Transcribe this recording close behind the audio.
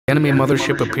enemy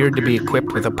mothership appeared to be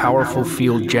equipped with a powerful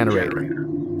field generator.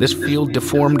 This field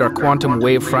deformed our quantum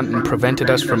wavefront and prevented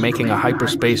us from making a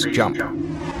hyperspace jump.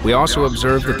 We also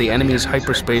observed that the enemy's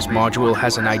hyperspace module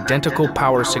has an identical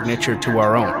power signature to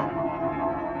our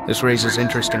own. This raises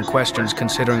interesting questions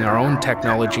considering our own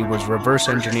technology was reverse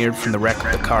engineered from the wreck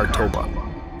of the car Toba.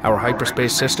 Our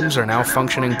hyperspace systems are now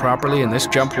functioning properly, and this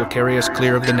jump will carry us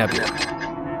clear of the nebula.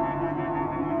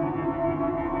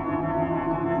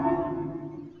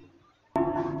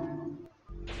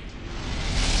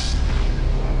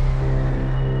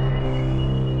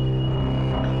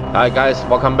 Hi guys,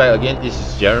 welcome back again. This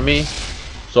is Jeremy.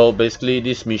 So basically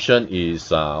this mission is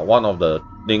one of the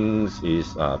things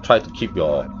is try to keep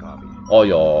all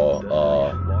your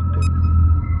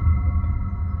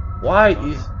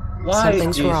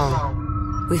Something's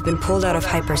wrong. We've been pulled out of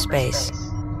hyperspace.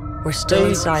 We're still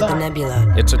inside the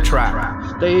nebula. It's a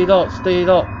trap. Stay it up.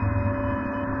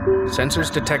 Sensors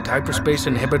detect hyperspace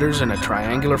inhibitors in a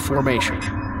triangular formation.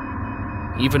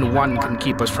 Even one can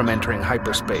keep us from entering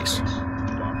hyperspace.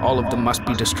 All of them must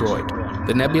be destroyed.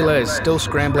 The nebula is still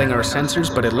scrambling our sensors,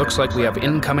 but it looks like we have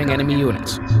incoming enemy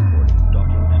units.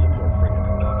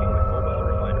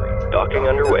 Docking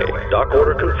underway. Dock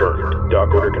order confirmed. Dock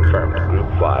order confirmed. Group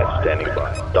 5 standing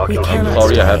by. Docking. I'm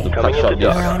sorry, I have to cut short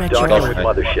this. Docking with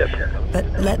mothership. But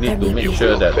let there Need to be make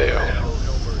sure that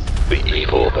the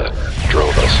evil that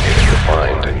drove us here to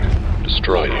find and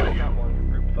destroy you.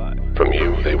 From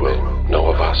you they will know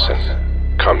of us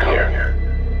and come here.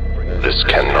 This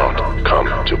cannot come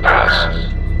to pass.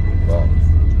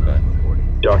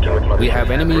 We have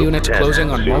enemy units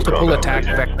closing on multiple attack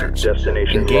vectors.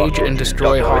 Engage and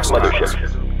destroy hostiles.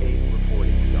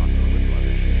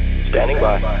 Standing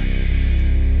by.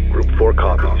 Group 4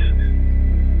 copies.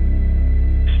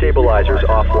 Stabilizers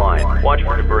offline. Watch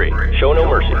for debris. Show no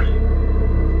mercy.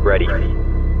 Ready.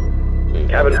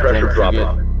 Cabin pressure drop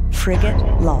off. frigate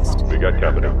lost. We got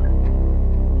company.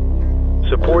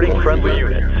 Supporting friendly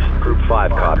units. Group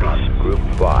 5 copies. Group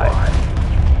 5.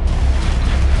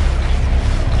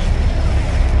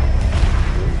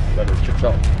 Better check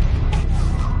out.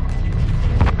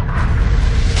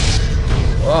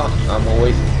 Oh, I'm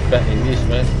always bad in this,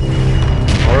 man.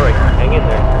 Alright, hang in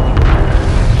there.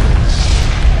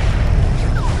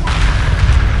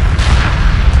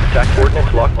 Attack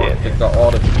coordinates locked in. Take out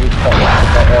all the fuel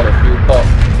pods.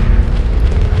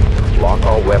 Lock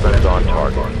all weapons on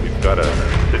target. We've got a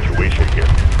situation here.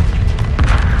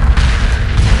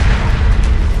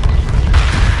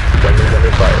 Weapons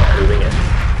under fire. Moving in.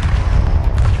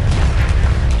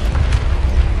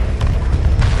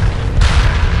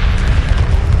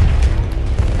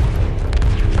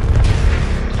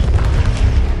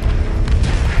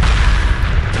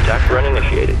 Attack run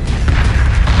initiated.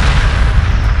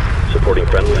 Supporting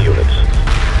friendly units.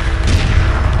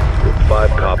 Group 5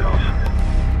 copies.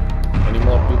 Any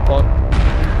more fuel pod?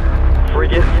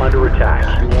 Frigate under attack.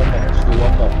 Still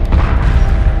one more.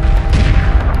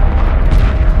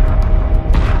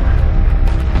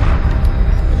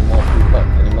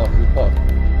 Any more fuel pod?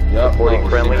 Yeah, supporting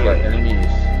friendly like units. enemies.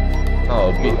 Oh,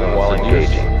 a bit While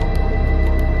engaging.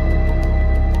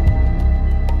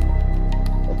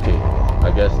 Okay,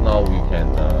 I guess now we can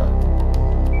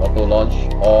auto launch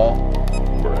or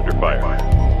We're under fire.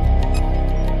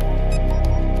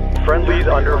 Friendlies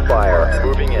under fire.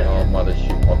 Moving in.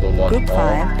 mothership auto launch Group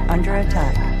 5 under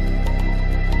attack.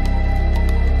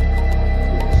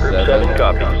 Group 7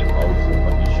 copies.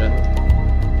 Condition.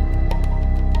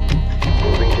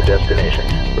 Moving to destination.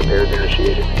 Repairs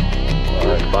initiated.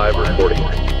 Group 5 reporting.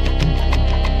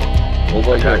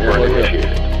 Over Attack run here.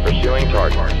 initiated. Pursuing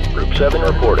target. Group 7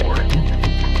 reporting.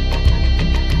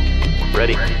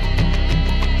 Ready.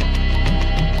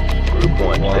 Group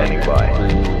 1 standing by.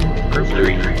 2, Group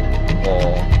 3.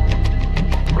 4,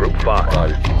 Group 5.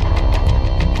 5.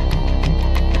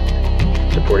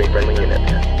 Supporting friendly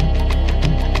units.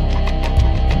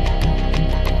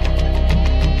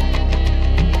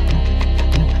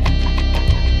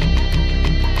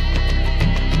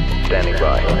 Standing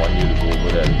by. I want you to go over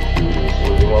there and shoot this.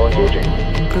 Moving while engaging.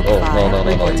 Group Oh, 5 no,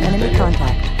 reports you enemy stay here.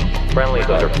 contact. Friendlies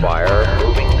under fire.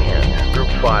 Moving in. Group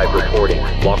 5 reporting.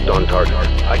 Locked on target.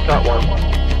 I caught one.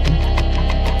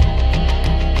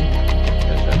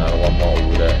 There's another one more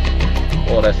over there.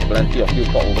 Oh, there's plenty of fuel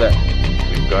pod over there.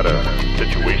 We've got a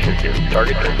situation here.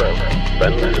 Target confirmed.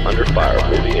 Friendlies under fire.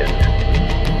 Moving in.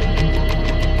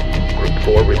 Group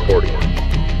 4 reporting.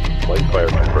 Light fire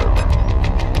confirmed.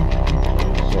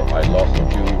 So I lost a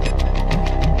few.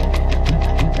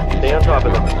 Stay on top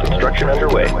of them. Construction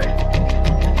underway.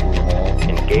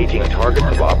 Engaging targets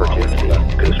of opportunity.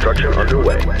 Construction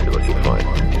underway. You're looking fine.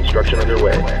 Construction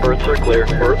underway. Berths are clear.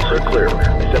 Berths are clear.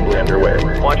 Assembly underway.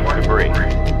 Watch for debris.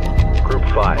 Group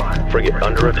 5. Frigate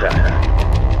under attack.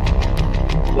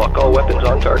 Lock all weapons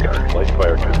on target. Light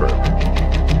fire confirmed.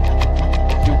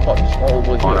 Fuel pod is all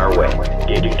over here. On our way.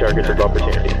 Engaging targets of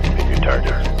opportunity. Pick your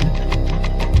targets.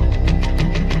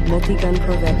 Multi-gun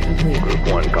corvette complete. Group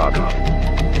 1 copy.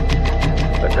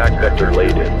 Attack vector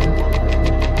laid in.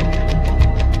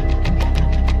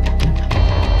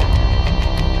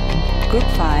 Group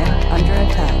 5 under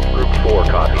attack. Group 4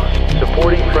 copies.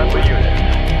 Supporting friendly units.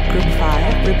 Group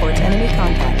 5 reports enemy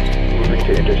contact. Moving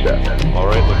to intercept.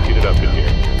 Alright, let's heat it up in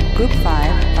here. Group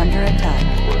 5 under attack.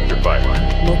 We're under fire.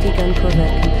 Multi-gun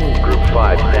corvette complete. Group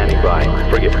 5 standing by.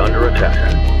 Frigate under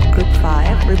attack. Group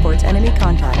 5 reports enemy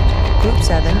contact. Group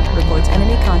 7 reports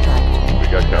enemy contact. We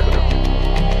got company.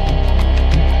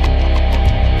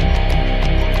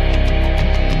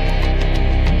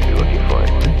 You're looking for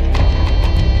it.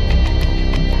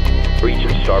 Breach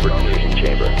of starboard fusion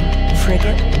chamber.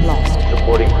 Frigate lost.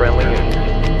 Supporting friendly units.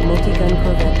 Multi-gun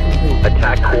corvette complete.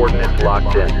 Attack coordinates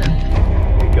locked in.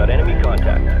 We've got enemy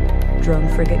contact. Drone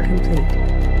frigate complete.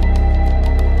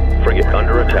 Frigate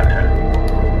under attack.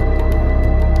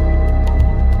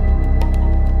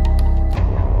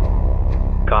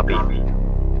 Copy.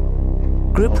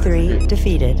 Group 3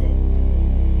 defeated.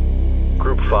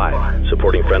 Group 5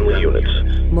 supporting friendly units.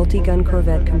 Multi-gun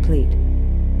corvette complete.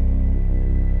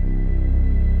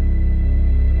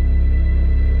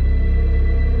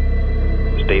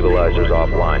 Stabilizers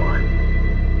offline.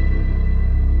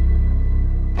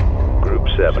 Group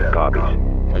 7 copies.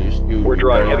 Are you still We're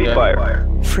drawing heavy there? fire.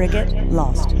 Frigate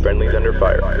lost. Friendlies under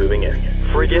fire. Moving in.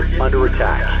 Frigate under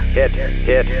attack. Hit.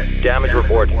 Hit. Damage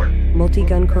report.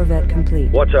 Multi-gun corvette complete.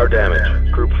 What's our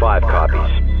damage? Group 5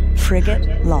 copies.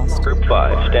 Frigate lost. Group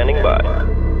 5 standing by.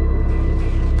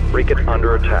 Frigate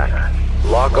under attack.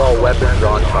 Lock all weapons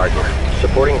on target.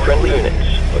 Supporting friendly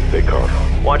units. Let's stay calm.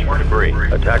 Watch for debris.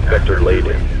 Attack vector laid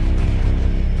in.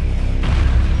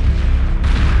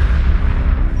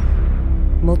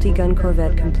 Multi-gun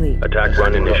corvette complete. Attack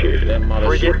run initiated.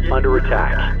 Frigate under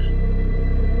attack.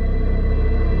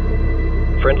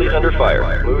 Friendlies under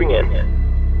fire. Moving in.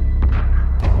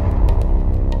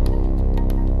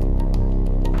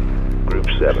 Group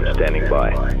 7 standing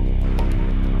by. Are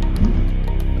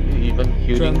you even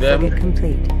healing Drone them? frigate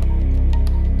complete.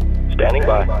 Standing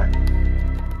by.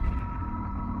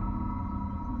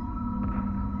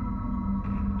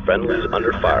 Friendlies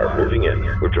under fire. Moving in.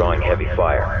 We're drawing heavy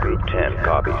fire. Group 10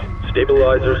 copies.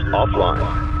 Stabilizers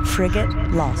offline. Frigate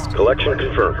lost. Collection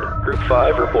confirmed. Group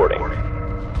 5 reporting.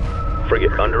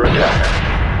 Frigate under attack.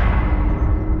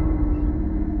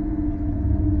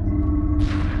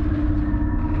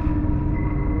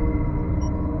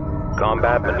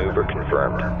 Combat maneuver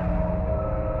confirmed.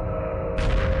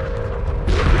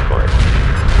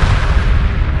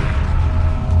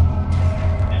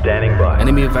 Standing by.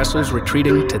 Enemy vessels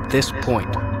retreating to this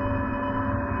point.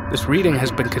 This reading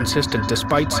has been consistent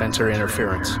despite sensor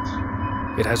interference.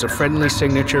 It has a friendly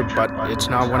signature, but it's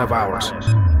not one of ours.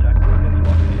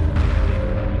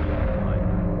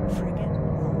 Frigate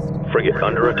lost. Frigate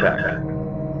under attack.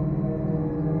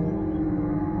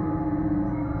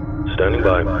 Standing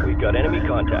by. We've got enemy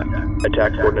contact.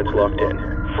 Attack coordinates locked in.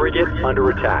 Frigate under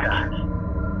attack.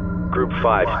 Group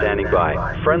 5 standing by.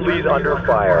 Friendlies under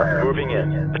fire. Moving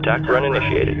in. Attack run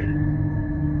initiated.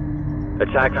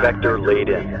 Attack vector laid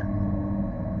in.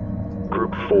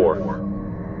 Group 4.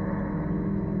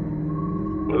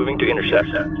 Moving to intercept.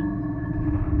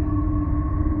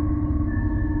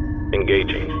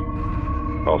 Engaging.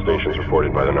 All stations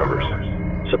reported by the numbers.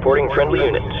 Supporting friendly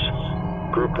units.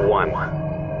 Group 1.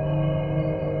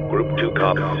 Group 2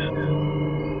 copies.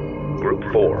 Group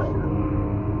 4.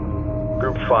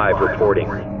 Group 5 reporting.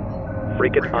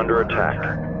 Frigate under attack.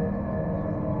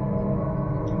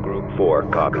 Group 4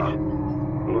 copies.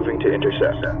 Moving to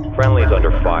intercept. Friendlies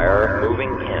under fire. Moving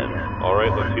in.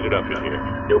 Alright, let's heat it up in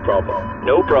here. No problem.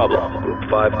 No problem. Group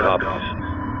 5 copies.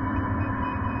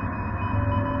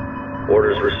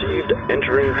 Orders received.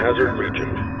 Entering hazard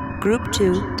region. Group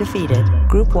 2 defeated.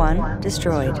 Group 1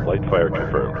 destroyed. Light fire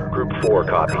confirmed. Group 4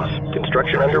 copies.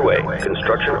 Construction underway.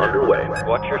 Construction underway.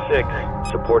 Watch your 6.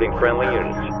 Supporting friendly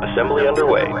units. Assembly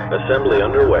underway. Assembly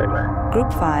underway.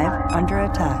 Group 5 under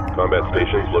attack. Combat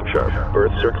stations look sharp.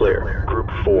 Berths are clear. Group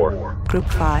 4. Group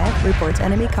 5 reports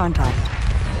enemy contact.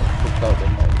 Take out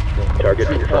the Target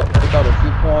fuel confirmed. pod. Take out the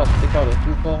fuel pod. Take out the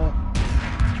fuel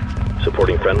pod.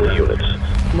 Supporting friendly units.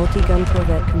 Multi-gun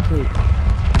corvette complete.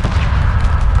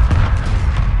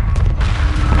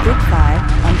 Group 5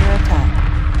 under attack.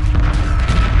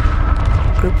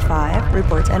 Group 5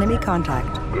 reports enemy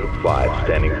contact. Group 5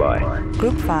 standing by.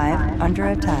 Group 5 under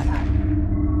attack.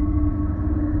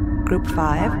 Group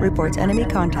 5 reports enemy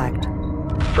contact.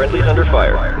 Friendlies under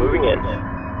fire. Moving in.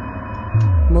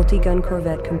 Multi-gun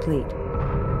corvette complete.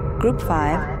 Group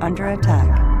 5 under attack.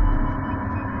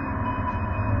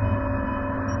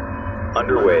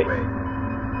 Underway.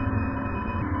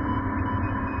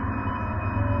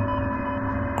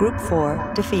 Group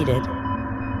 4 defeated.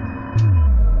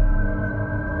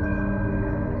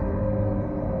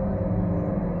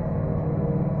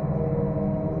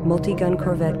 Multi-gun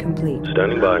corvette complete.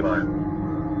 Standing by.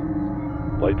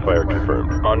 Light fire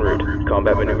confirmed. En route.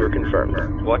 Combat maneuver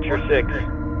confirmed. Watch your 6.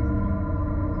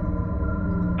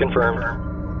 Confirmed.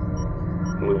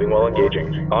 Moving while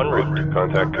engaging. En route.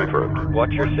 Contact confirmed.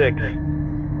 Watch your 6.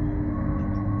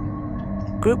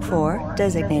 Group 4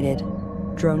 designated.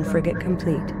 Drone frigate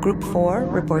complete. Group 4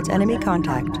 reports enemy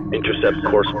contact. Intercept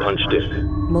course punched in.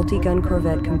 Multi-gun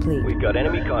corvette complete. We've got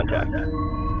enemy contact.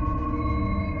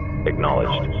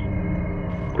 Acknowledged.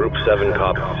 Group 7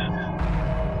 copies.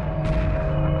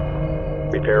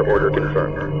 Repair order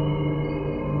confirmed.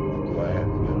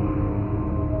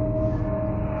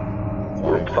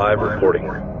 Group 5 reporting.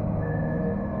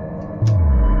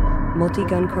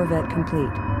 Multi-gun corvette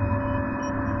complete.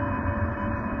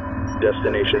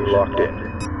 Destination locked in.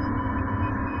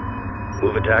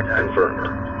 Move attack confirmed.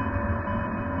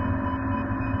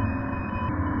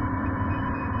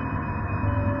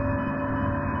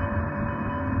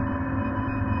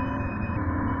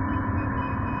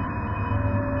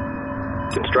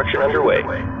 Construction underway.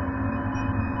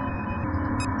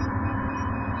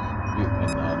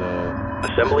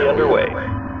 Assembly underway.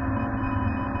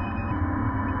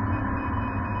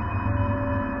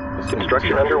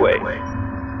 Construction underway.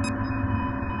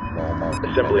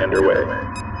 Assembly underway.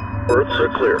 Earths are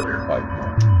clear.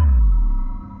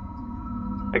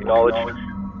 Acknowledged.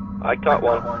 I caught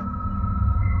one.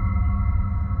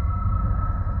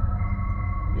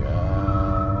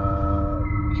 Yeah.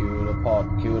 Cue the pod.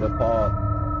 Cue the pod.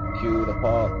 Cue the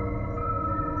pod.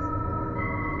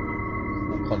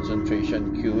 Full concentration.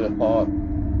 Cue the pod.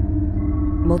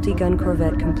 Multi-gun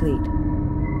corvette complete.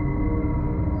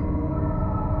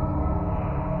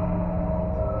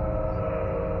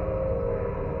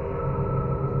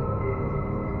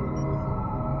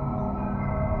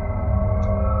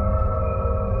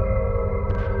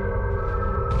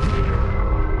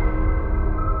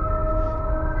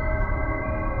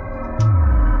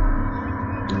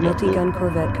 Multi-gun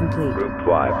corvette complete. Group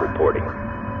 5 reporting.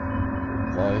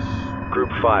 Voice.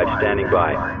 Group 5 standing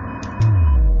by.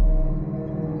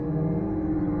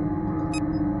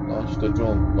 Launch the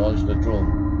drone. Launch the drone.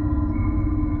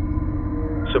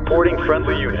 Supporting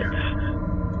friendly units.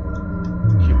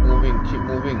 Keep moving. Keep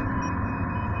moving.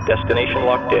 Destination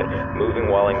locked in. Moving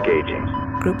while engaging.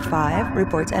 Group 5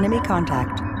 reports enemy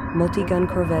contact. Multi-gun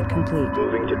corvette complete.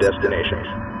 Moving to destination.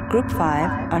 Group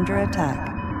 5 under attack.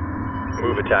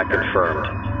 Move attack confirmed.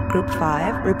 Group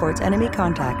 5 reports enemy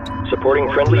contact. Supporting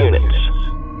friendly units.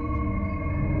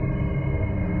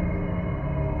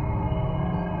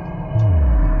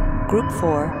 Group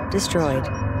 4 destroyed.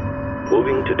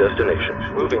 Moving to destination.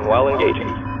 Moving while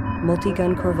engaging.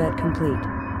 Multi-gun corvette complete.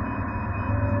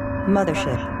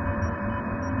 Mothership.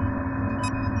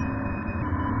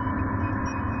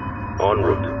 En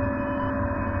route.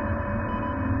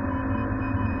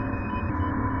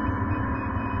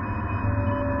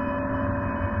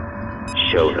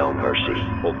 Show no mercy.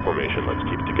 Hold formation. Let's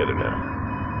keep it together now.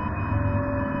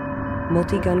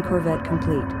 Multi-gun corvette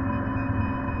complete.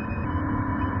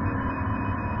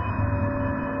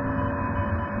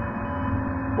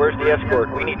 Where's the escort?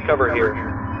 We need cover here.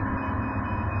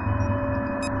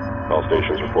 All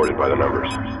stations reported by the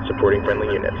numbers. Supporting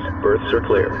friendly units. Berths are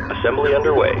clear. Assembly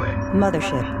underway.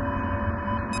 Mothership.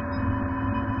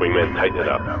 Wingmen, tighten it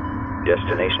up.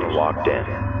 Destination locked in.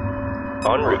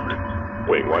 En route.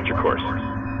 Wing, watch your course.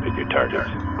 Pick your targets.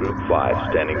 Group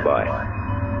 5 standing by.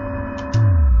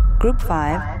 Group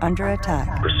 5 under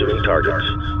attack. Pursuing targets.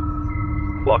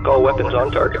 Lock all weapons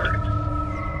on target.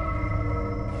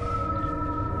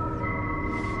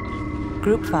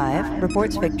 Group 5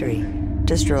 reports victory.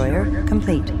 Destroyer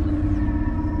complete.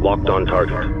 Locked on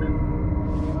target.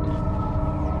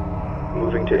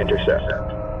 Moving to intercept.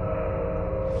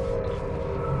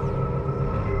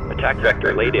 Attack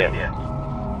vector laid in.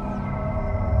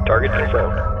 Target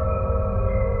confirmed.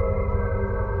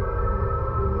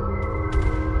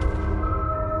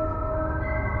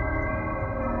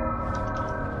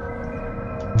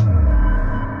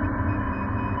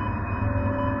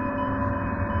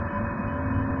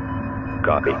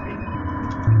 Copy.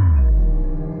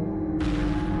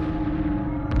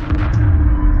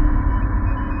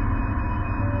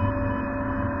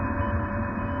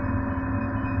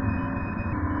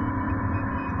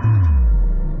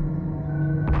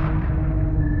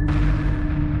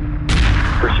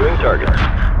 targets.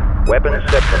 Weapons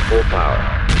set to full power.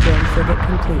 Drone frigate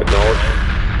complete. Acknowledged.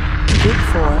 Group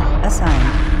 4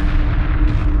 assigned.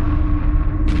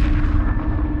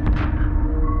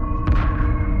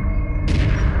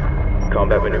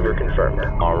 Combat maneuver confirmed.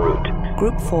 En route.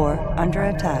 Group 4 under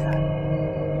attack.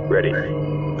 Ready.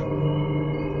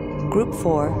 Group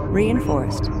 4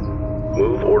 reinforced.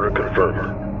 Move order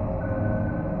confirmed.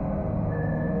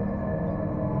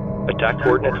 Attack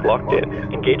coordinates locked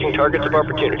in. Engaging targets of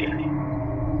opportunity.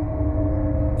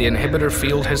 The inhibitor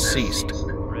field has ceased.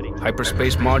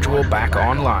 Hyperspace module back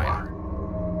online.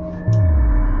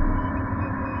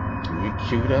 Can we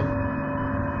kill them?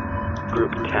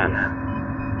 Group 10.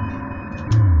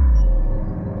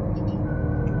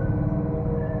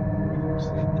 Is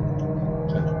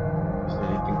there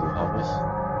anything to help us?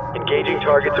 Engaging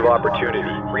targets of opportunity.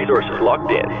 Resources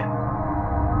locked in.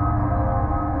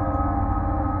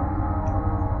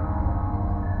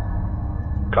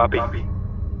 Copy.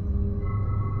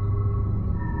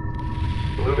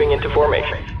 Moving into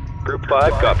formation. Group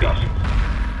 5 copies.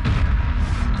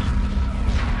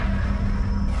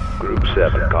 Group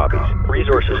 7 copies.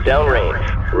 Resources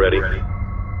downrange. Ready.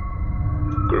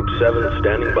 Group 7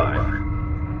 standing by.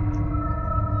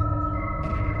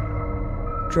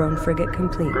 Drone frigate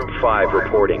complete. Group 5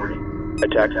 reporting.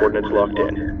 Attack coordinates locked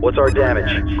in. What's our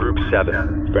damage? Group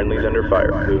 7. Friendlies under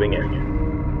fire. Moving in.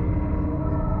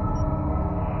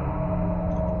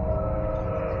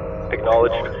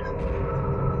 Acknowledged.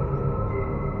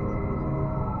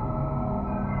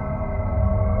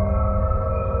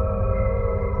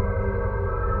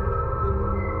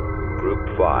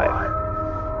 Group 5.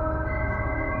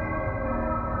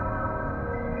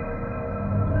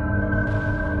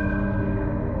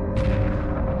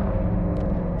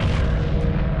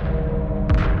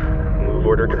 Move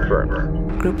order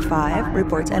confirmed. Group 5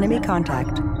 reports enemy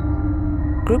contact.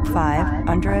 Group 5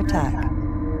 under attack.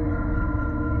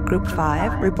 Group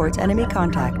 5 reports enemy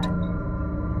contact.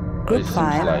 Group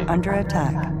 5 under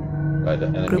attack. Like the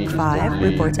enemy Group 5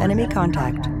 reports enemy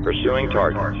contact. Pursuing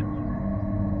targets.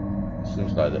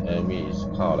 Seems like the enemy is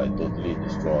kind of like totally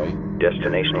destroyed.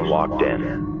 Destination locked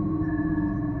in.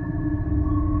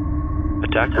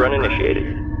 Attack run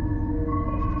initiated.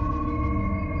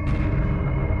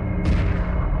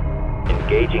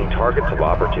 Engaging targets of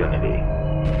opportunity.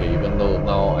 Okay, even though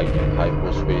now I can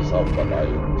hyperspace out, but I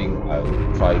think I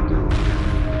will try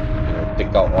to,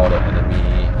 take out all the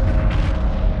enemy.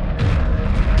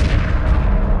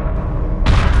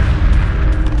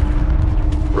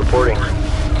 Reporting.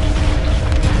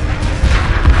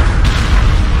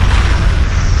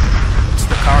 It's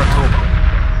the Karatova.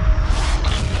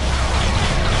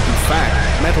 In fact,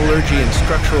 metallurgy and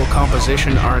structural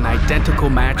composition are an identical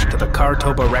match to the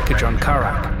Karatova wreckage on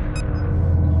Karak.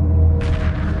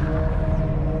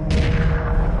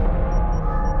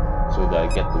 So that I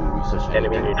get to research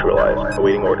Enemy anything. neutralized.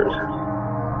 Awaiting orders.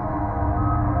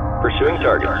 Pursuing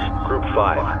targets. Group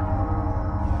 5.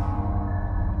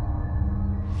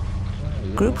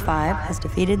 Group 5 has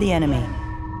defeated the enemy.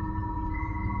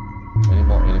 Any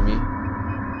more enemy?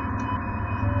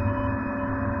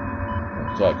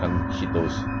 So I can't hit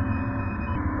those.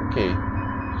 Okay,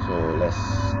 so let's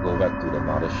go back to the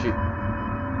mothership.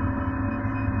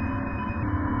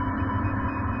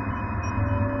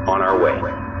 On our way.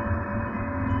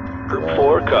 Group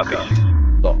 4 copies.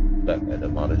 Dock back at the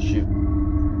mothership.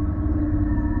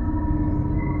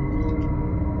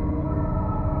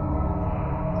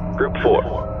 Group 4.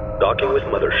 Docking with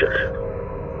mothership.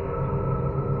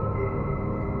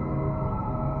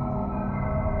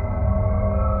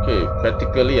 Okay,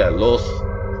 practically I lost.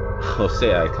 I'll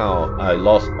say I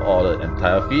lost all the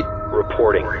entire fleet.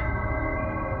 Reporting.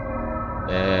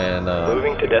 And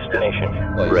Moving to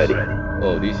destination. what is- Ready.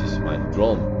 Oh, this is my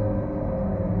drone.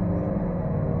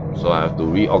 So I have to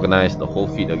reorganize the whole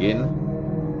fleet again.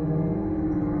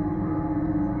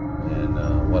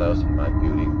 And what else am I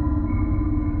building?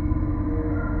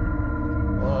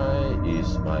 Why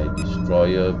is my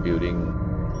destroyer building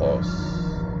pause?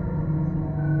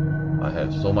 I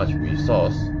have so much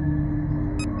resource,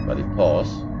 but it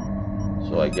paused.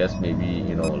 So I guess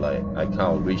maybe like I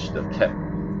can't reach the cap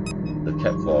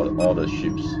for all the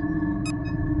ships.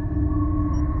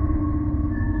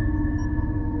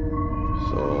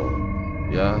 So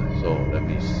yeah, so let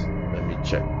me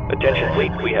check. Attention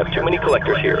fleet, we have too many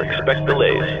collectors here. Expect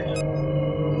delays.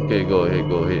 Okay, go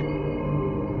ahead.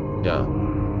 Yeah,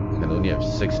 I can only have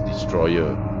 6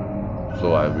 destroyer,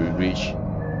 so I will reach.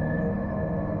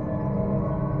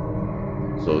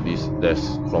 So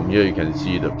there's from here you can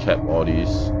see the cap, all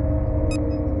these.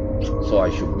 So I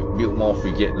should build more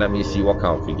frigate. Let me see what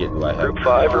kind of frigate do I have. Group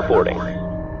 5 reporting.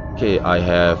 Okay, I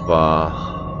have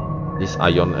this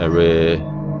ion array.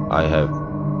 I have,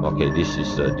 okay, this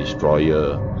is a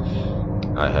destroyer.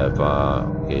 I have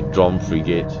okay, drone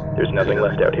frigate. There's nothing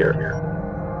left out here.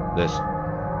 There's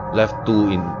left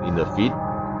 2 in the feed,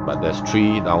 but there's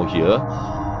 3 down here.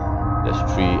 There's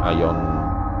 3 ion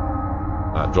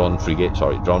drone frigate.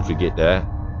 Sorry, drone frigate there.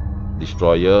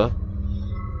 Destroyer,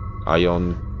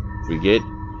 ion frigate,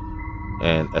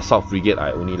 and assault frigate.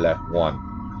 I only left 1.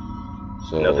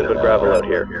 So Nothing but gravel out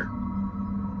here.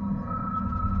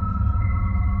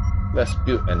 Let's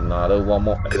build another one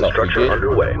more assault Construction frigate,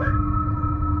 underway.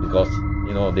 because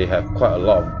you know they have quite a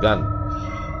lot of gun,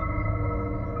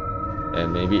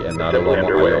 and maybe another one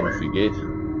more ion frigate.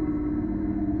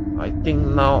 I think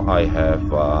now I have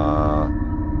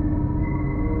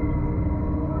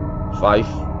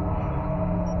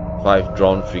 5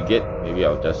 drone frigate. Maybe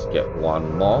I'll just get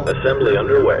 1 more. Assembly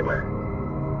underway.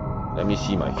 Let me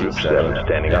see my Group feed 7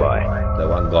 standing by. The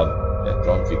one gone. That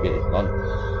drone frigate is gone.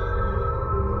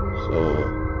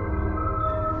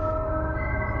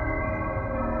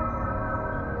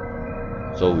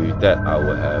 So with that, I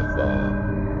will have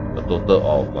a total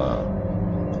of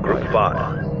Group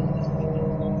 5.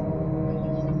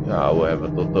 yeah, I will have a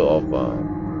total of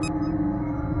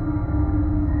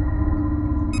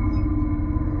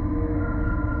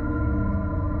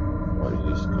what is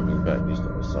this coming back? This is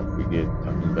the assault frigate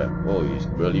coming back. Oh, it's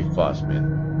really fast, man.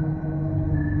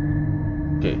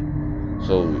 Okay,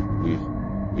 so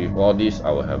with all this,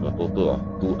 I will have a total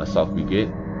of 2 assault frigate,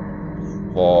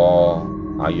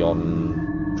 4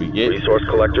 ion frigate. Resource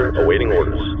collector awaiting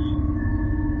orders.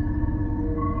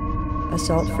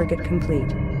 Assault frigate complete.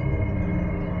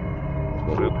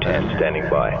 Group 10 standing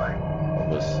by.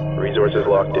 Almost. Resources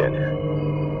locked in.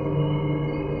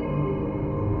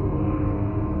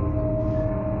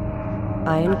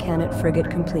 Ion cannon frigate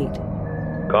complete.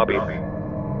 Copy.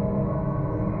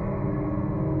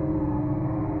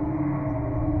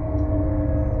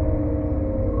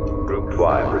 Group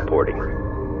 5 reporting.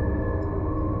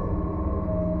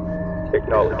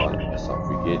 Acknowledged. Assault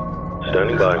frigate.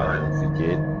 Standing by. Ion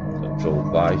frigate. Control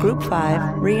 5. Group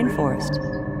 5 reinforced.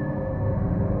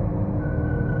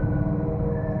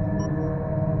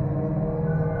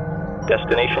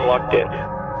 Destination locked in.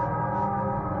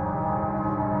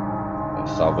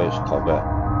 Salvage corvette.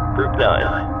 Group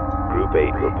 9. Group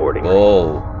 8 reporting.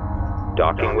 Oh,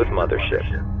 Docking with mothership.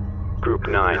 Group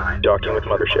 9 docking with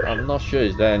mothership. I'm not sure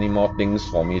is there any more things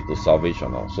for me to salvage or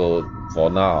not. So for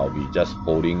now, I'll be just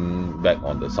holding back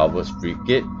on the salvage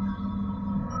frigate.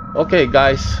 Okay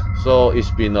guys, so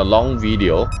it's been a long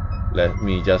video. Let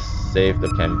me just save the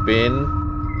campaign.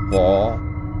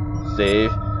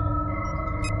 Save.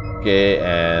 Okay,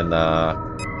 and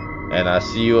I'll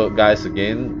see you guys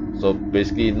again. So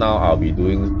basically now I'll be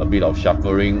doing a bit of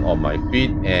shuffling on my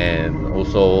feet, and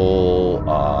also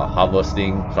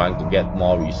harvesting, trying to get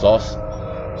more resource.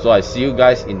 So I see you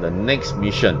guys in the next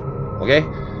mission. Okay,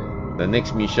 the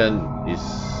next mission is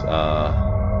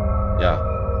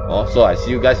so I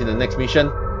see you guys in the next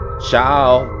mission.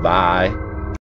 Ciao, bye.